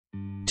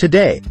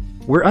Today,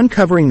 we're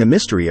uncovering the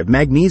mystery of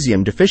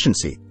magnesium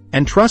deficiency,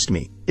 and trust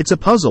me, it's a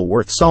puzzle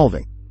worth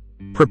solving.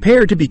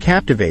 Prepare to be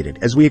captivated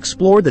as we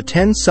explore the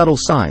 10 subtle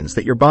signs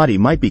that your body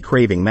might be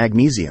craving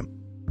magnesium.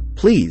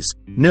 Please,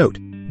 note,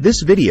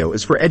 this video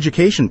is for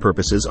education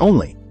purposes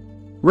only.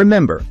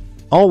 Remember,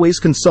 always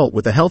consult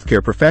with a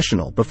healthcare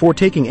professional before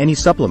taking any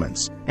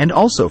supplements, and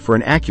also for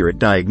an accurate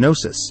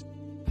diagnosis.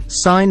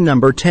 Sign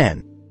number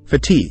 10.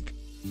 Fatigue.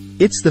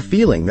 It's the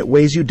feeling that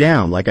weighs you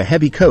down like a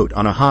heavy coat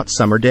on a hot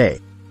summer day.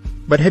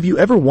 But have you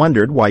ever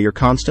wondered why you're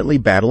constantly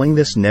battling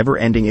this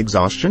never-ending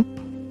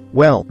exhaustion?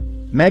 Well,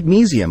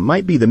 magnesium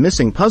might be the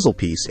missing puzzle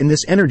piece in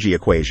this energy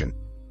equation.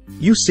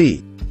 You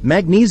see,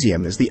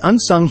 magnesium is the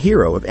unsung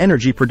hero of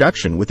energy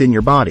production within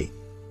your body.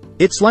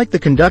 It's like the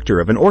conductor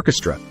of an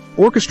orchestra,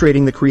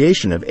 orchestrating the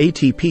creation of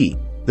ATP,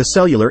 the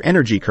cellular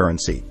energy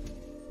currency.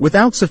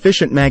 Without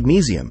sufficient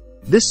magnesium,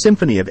 this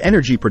symphony of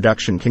energy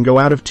production can go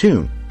out of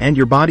tune, and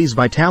your body's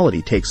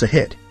vitality takes a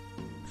hit.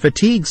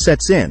 Fatigue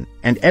sets in,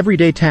 and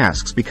everyday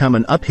tasks become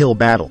an uphill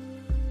battle.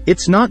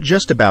 It's not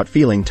just about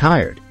feeling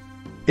tired.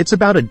 It's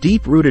about a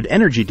deep-rooted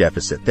energy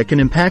deficit that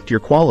can impact your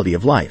quality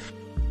of life.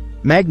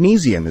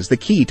 Magnesium is the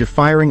key to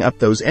firing up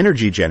those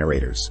energy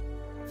generators.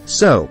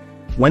 So,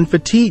 when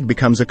fatigue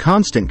becomes a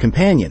constant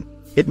companion,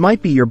 it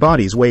might be your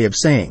body's way of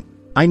saying,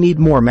 "I need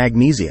more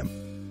magnesium."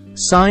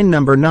 Sign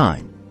number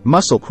 9.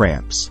 Muscle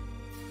cramps.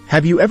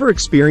 Have you ever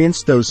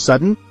experienced those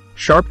sudden,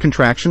 sharp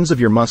contractions of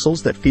your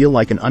muscles that feel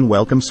like an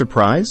unwelcome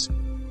surprise?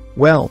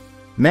 Well,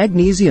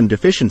 magnesium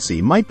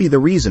deficiency might be the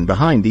reason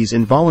behind these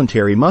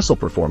involuntary muscle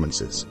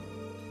performances.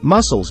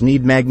 Muscles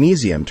need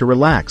magnesium to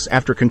relax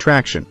after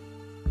contraction.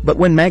 But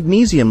when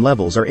magnesium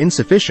levels are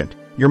insufficient,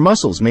 your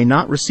muscles may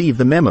not receive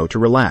the memo to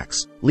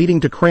relax, leading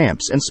to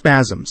cramps and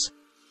spasms.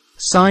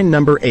 Sign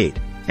number 8.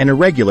 An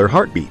irregular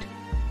heartbeat.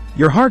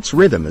 Your heart's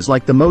rhythm is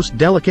like the most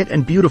delicate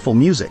and beautiful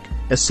music,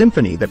 a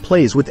symphony that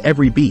plays with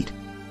every beat.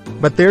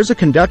 But there's a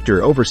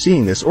conductor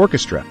overseeing this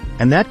orchestra,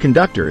 and that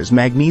conductor is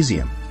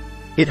magnesium.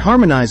 It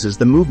harmonizes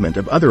the movement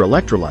of other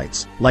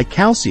electrolytes, like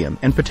calcium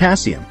and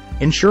potassium,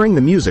 ensuring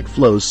the music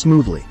flows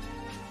smoothly.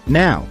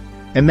 Now,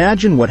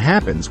 imagine what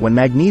happens when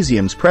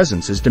magnesium's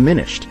presence is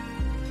diminished.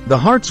 The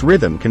heart's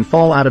rhythm can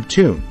fall out of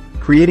tune,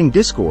 creating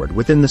discord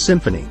within the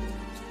symphony.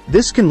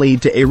 This can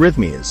lead to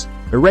arrhythmias,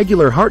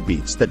 irregular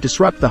heartbeats that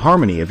disrupt the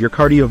harmony of your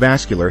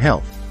cardiovascular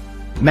health.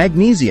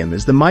 Magnesium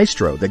is the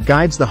maestro that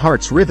guides the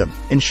heart's rhythm,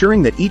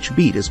 ensuring that each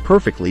beat is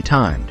perfectly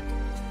timed.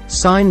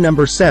 Sign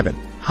number 7.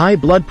 High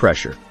blood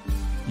pressure.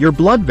 Your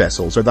blood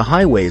vessels are the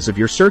highways of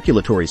your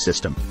circulatory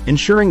system,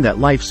 ensuring that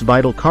life's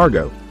vital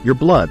cargo, your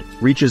blood,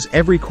 reaches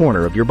every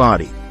corner of your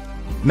body.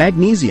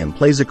 Magnesium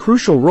plays a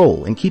crucial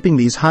role in keeping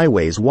these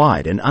highways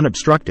wide and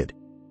unobstructed.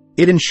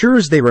 It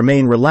ensures they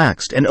remain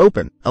relaxed and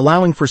open,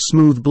 allowing for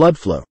smooth blood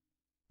flow.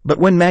 But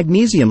when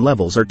magnesium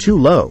levels are too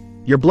low,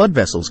 your blood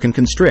vessels can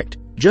constrict,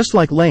 just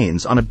like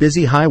lanes on a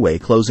busy highway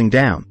closing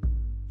down.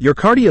 Your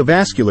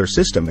cardiovascular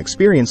system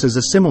experiences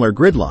a similar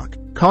gridlock,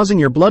 causing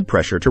your blood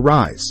pressure to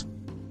rise,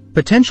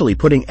 potentially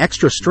putting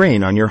extra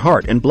strain on your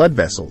heart and blood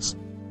vessels.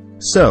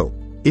 So,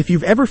 if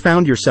you've ever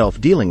found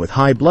yourself dealing with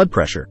high blood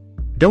pressure,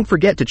 don't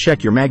forget to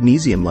check your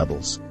magnesium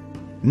levels.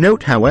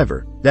 Note,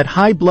 however, that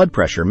high blood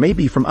pressure may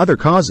be from other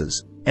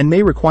causes, and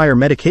may require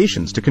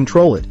medications to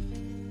control it.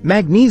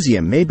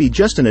 Magnesium may be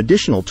just an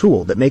additional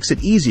tool that makes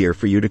it easier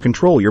for you to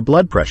control your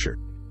blood pressure.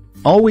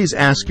 Always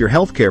ask your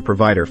healthcare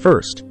provider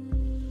first.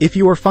 If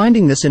you are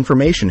finding this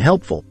information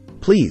helpful,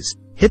 please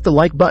hit the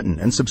like button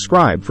and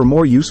subscribe for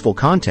more useful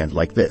content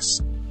like this.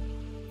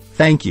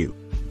 Thank you.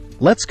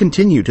 Let's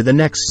continue to the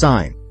next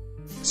sign.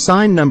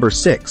 Sign number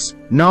 6.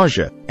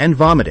 Nausea and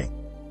vomiting.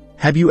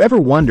 Have you ever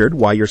wondered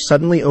why you're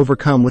suddenly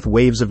overcome with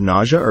waves of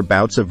nausea or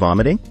bouts of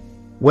vomiting?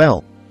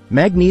 Well,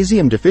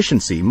 magnesium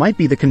deficiency might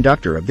be the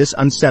conductor of this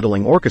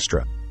unsettling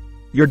orchestra.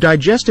 Your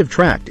digestive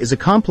tract is a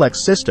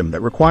complex system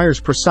that requires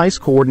precise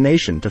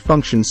coordination to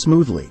function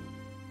smoothly.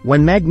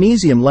 When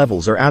magnesium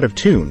levels are out of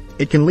tune,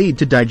 it can lead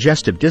to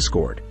digestive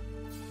discord,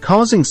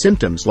 causing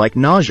symptoms like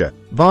nausea,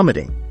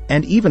 vomiting,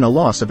 and even a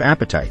loss of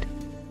appetite.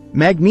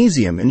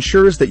 Magnesium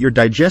ensures that your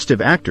digestive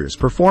actors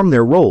perform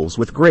their roles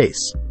with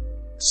grace.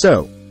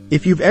 So,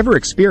 if you've ever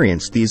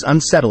experienced these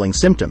unsettling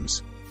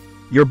symptoms,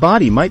 your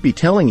body might be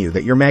telling you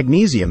that your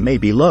magnesium may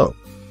be low.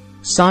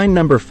 Sign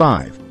number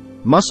 5.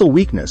 Muscle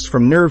weakness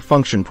from nerve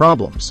function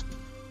problems.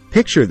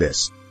 Picture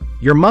this.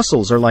 Your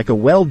muscles are like a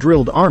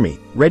well-drilled army,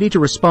 ready to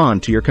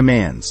respond to your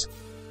commands.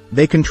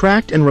 They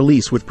contract and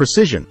release with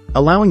precision,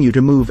 allowing you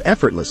to move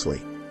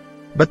effortlessly.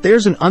 But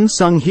there's an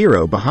unsung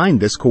hero behind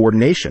this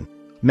coordination: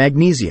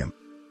 magnesium.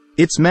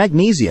 It's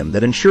magnesium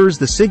that ensures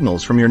the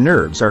signals from your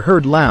nerves are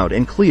heard loud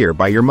and clear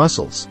by your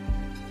muscles.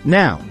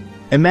 Now,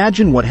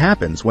 imagine what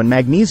happens when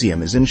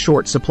magnesium is in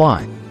short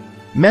supply.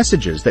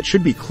 Messages that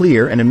should be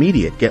clear and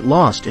immediate get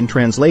lost in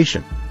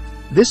translation.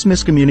 This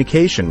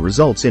miscommunication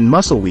results in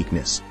muscle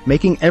weakness,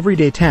 making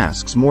everyday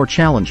tasks more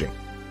challenging.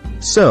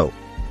 So,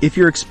 if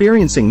you're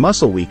experiencing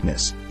muscle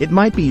weakness, it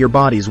might be your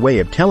body's way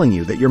of telling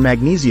you that your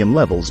magnesium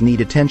levels need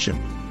attention.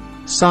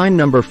 Sign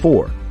number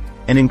 4.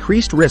 an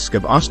increased risk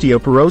of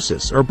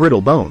osteoporosis or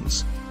brittle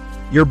bones.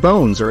 Your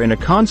bones are in a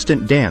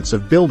constant dance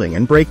of building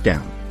and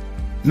breakdown.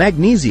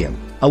 Magnesium,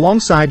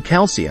 alongside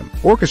calcium,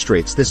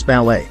 orchestrates this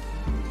ballet.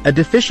 A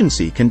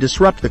deficiency can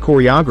disrupt the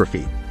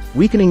choreography,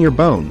 weakening your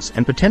bones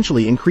and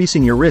potentially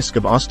increasing your risk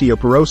of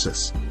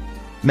osteoporosis.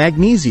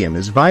 Magnesium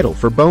is vital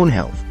for bone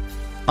health.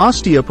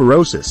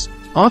 Osteoporosis,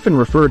 often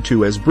referred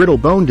to as brittle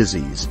bone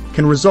disease,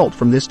 can result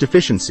from this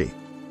deficiency.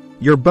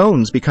 Your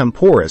bones become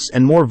porous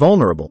and more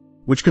vulnerable,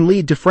 which can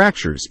lead to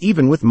fractures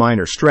even with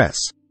minor stress.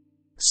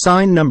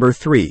 Sign number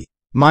 3.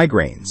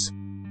 Migraines.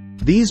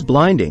 These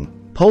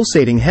blinding,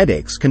 pulsating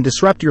headaches can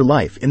disrupt your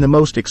life in the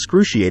most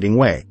excruciating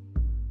way.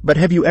 But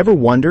have you ever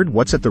wondered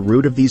what's at the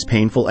root of these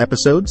painful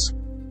episodes?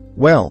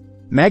 Well,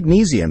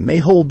 magnesium may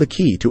hold the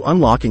key to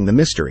unlocking the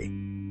mystery.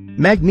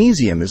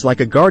 Magnesium is like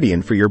a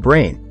guardian for your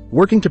brain,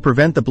 working to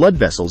prevent the blood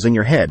vessels in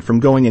your head from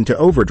going into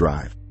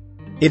overdrive.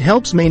 It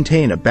helps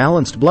maintain a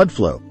balanced blood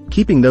flow,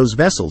 keeping those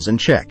vessels in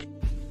check.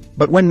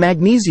 But when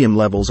magnesium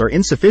levels are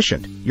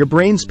insufficient, your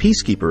brain's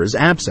peacekeeper is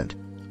absent.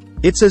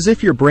 It's as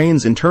if your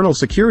brain's internal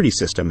security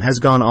system has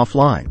gone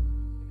offline.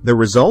 The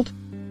result?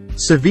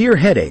 Severe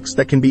headaches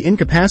that can be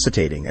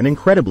incapacitating and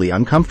incredibly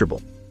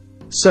uncomfortable.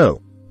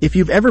 So, if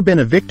you've ever been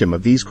a victim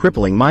of these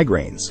crippling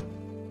migraines,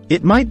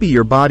 it might be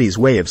your body's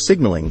way of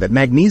signaling that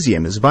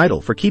magnesium is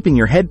vital for keeping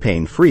your head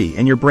pain free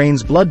and your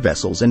brain's blood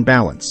vessels in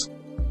balance.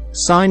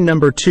 Sign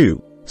number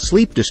 2.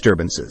 Sleep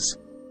disturbances.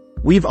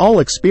 We've all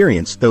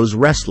experienced those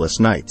restless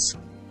nights.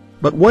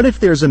 But what if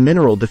there's a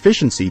mineral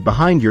deficiency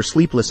behind your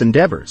sleepless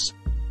endeavors?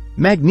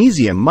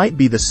 Magnesium might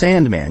be the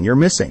sandman you're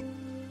missing.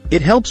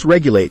 It helps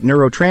regulate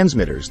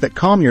neurotransmitters that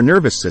calm your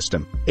nervous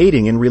system,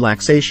 aiding in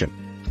relaxation.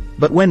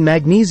 But when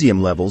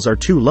magnesium levels are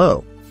too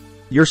low,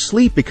 your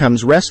sleep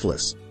becomes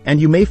restless, and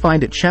you may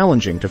find it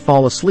challenging to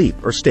fall asleep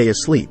or stay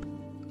asleep.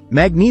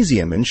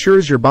 Magnesium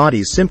ensures your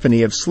body's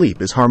symphony of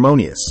sleep is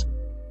harmonious.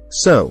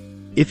 So,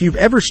 if you've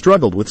ever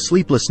struggled with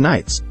sleepless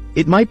nights,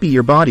 it might be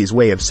your body's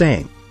way of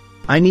saying,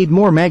 I need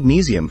more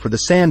magnesium for the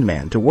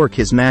Sandman to work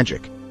his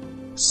magic.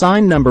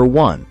 Sign number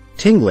 1.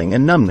 Tingling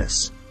and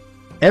numbness.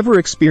 Ever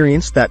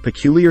experienced that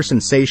peculiar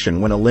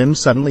sensation when a limb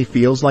suddenly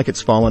feels like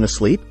it's fallen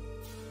asleep?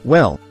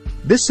 Well,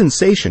 this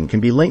sensation can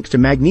be linked to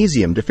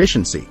magnesium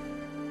deficiency.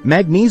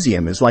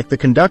 Magnesium is like the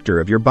conductor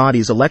of your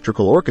body's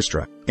electrical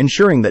orchestra,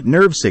 ensuring that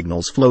nerve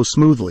signals flow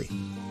smoothly.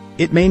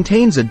 It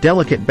maintains a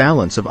delicate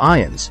balance of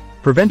ions,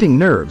 preventing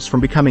nerves from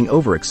becoming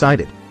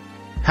overexcited.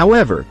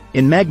 However,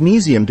 in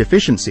magnesium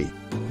deficiency,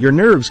 your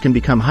nerves can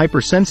become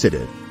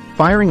hypersensitive,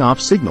 firing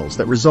off signals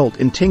that result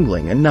in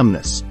tingling and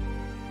numbness.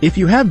 If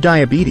you have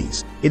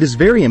diabetes, it is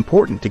very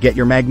important to get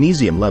your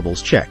magnesium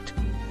levels checked.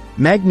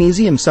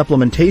 Magnesium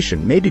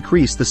supplementation may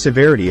decrease the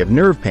severity of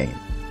nerve pain,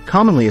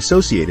 commonly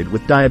associated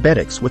with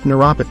diabetics with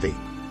neuropathy.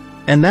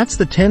 And that's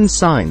the 10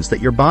 signs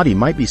that your body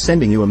might be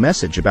sending you a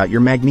message about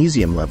your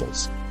magnesium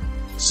levels.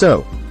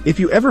 So, if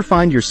you ever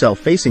find yourself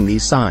facing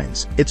these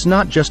signs, it's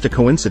not just a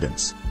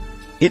coincidence.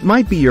 It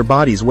might be your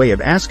body's way of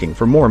asking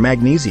for more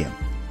magnesium.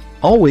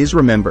 Always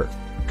remember,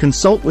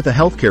 consult with a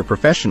healthcare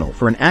professional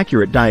for an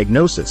accurate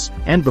diagnosis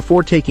and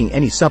before taking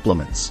any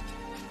supplements.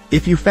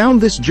 If you found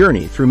this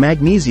journey through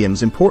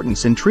magnesium's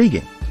importance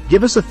intriguing,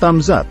 give us a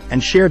thumbs up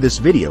and share this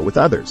video with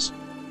others.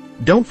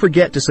 Don't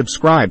forget to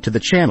subscribe to the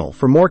channel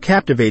for more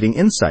captivating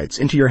insights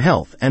into your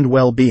health and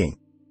well-being.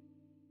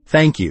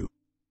 Thank you.